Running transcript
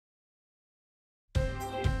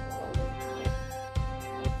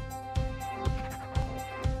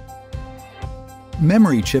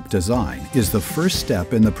Memory chip design is the first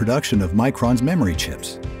step in the production of Micron's memory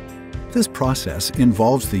chips. This process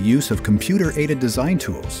involves the use of computer-aided design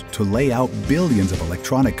tools to lay out billions of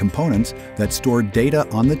electronic components that store data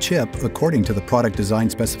on the chip according to the product design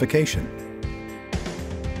specification.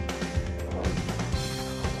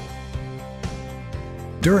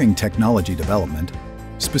 During technology development,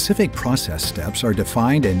 specific process steps are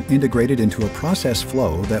defined and integrated into a process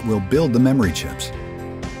flow that will build the memory chips.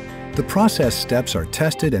 The process steps are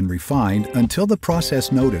tested and refined until the process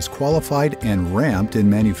node is qualified and ramped in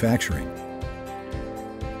manufacturing.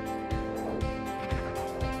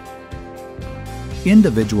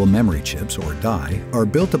 Individual memory chips, or die, are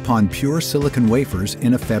built upon pure silicon wafers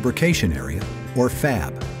in a fabrication area, or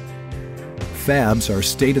fab. Fabs are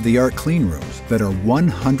state-of-the-art clean rooms that are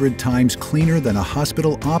 100 times cleaner than a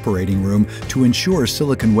hospital operating room to ensure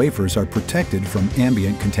silicon wafers are protected from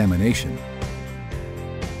ambient contamination.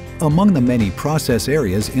 Among the many process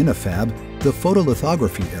areas in a fab, the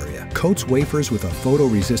photolithography area coats wafers with a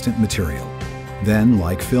photoresistant material. Then,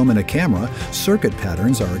 like film in a camera, circuit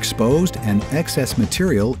patterns are exposed and excess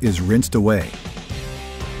material is rinsed away.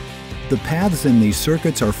 The paths in these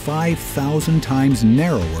circuits are 5,000 times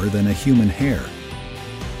narrower than a human hair.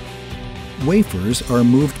 Wafers are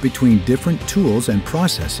moved between different tools and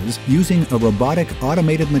processes using a robotic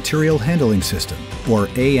automated material handling system, or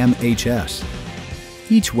AMHS.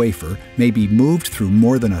 Each wafer may be moved through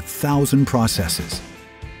more than 1,000 processes.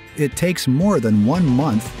 It takes more than 1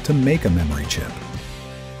 month to make a memory chip.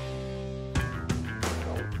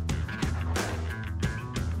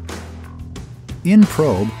 In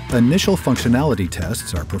probe, initial functionality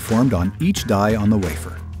tests are performed on each die on the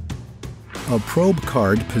wafer. A probe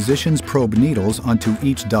card positions probe needles onto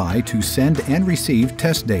each die to send and receive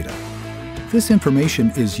test data. This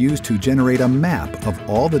information is used to generate a map of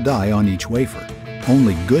all the die on each wafer.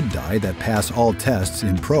 Only good die that pass all tests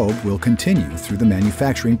in probe will continue through the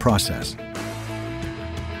manufacturing process.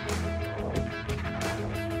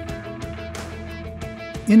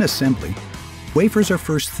 In assembly, wafers are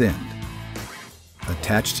first thinned,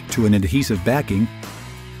 attached to an adhesive backing,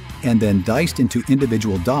 and then diced into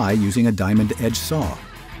individual die using a diamond edge saw.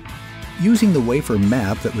 Using the wafer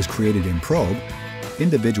map that was created in probe,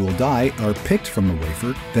 individual die are picked from the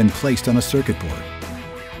wafer, then placed on a circuit board.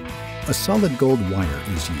 A solid gold wire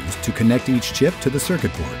is used to connect each chip to the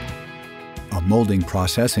circuit board. A molding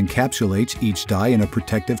process encapsulates each die in a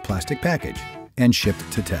protective plastic package and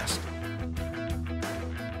shipped to test.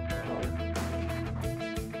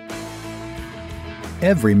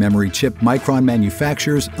 Every memory chip Micron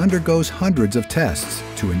manufactures undergoes hundreds of tests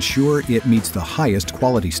to ensure it meets the highest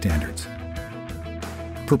quality standards.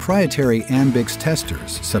 Proprietary Ambix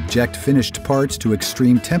testers subject finished parts to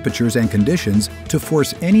extreme temperatures and conditions to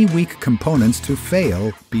force any weak components to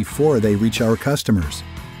fail before they reach our customers.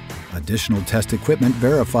 Additional test equipment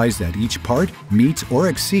verifies that each part meets or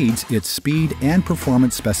exceeds its speed and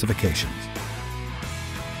performance specifications.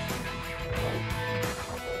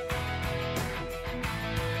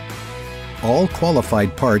 All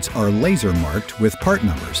qualified parts are laser marked with part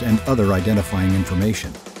numbers and other identifying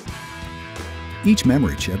information. Each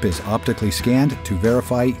memory chip is optically scanned to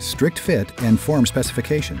verify strict fit and form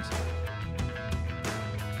specifications.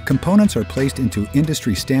 Components are placed into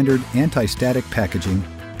industry-standard anti-static packaging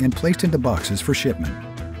and placed into boxes for shipment.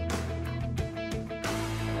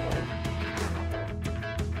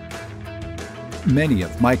 Many of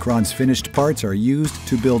Micron's finished parts are used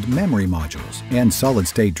to build memory modules and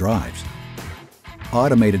solid-state drives.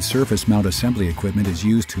 Automated surface mount assembly equipment is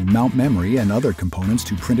used to mount memory and other components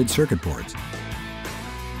to printed circuit boards.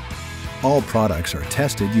 All products are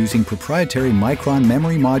tested using proprietary Micron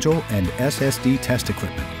memory module and SSD test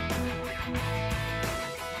equipment.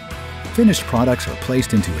 Finished products are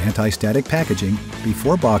placed into anti-static packaging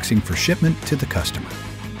before boxing for shipment to the customer.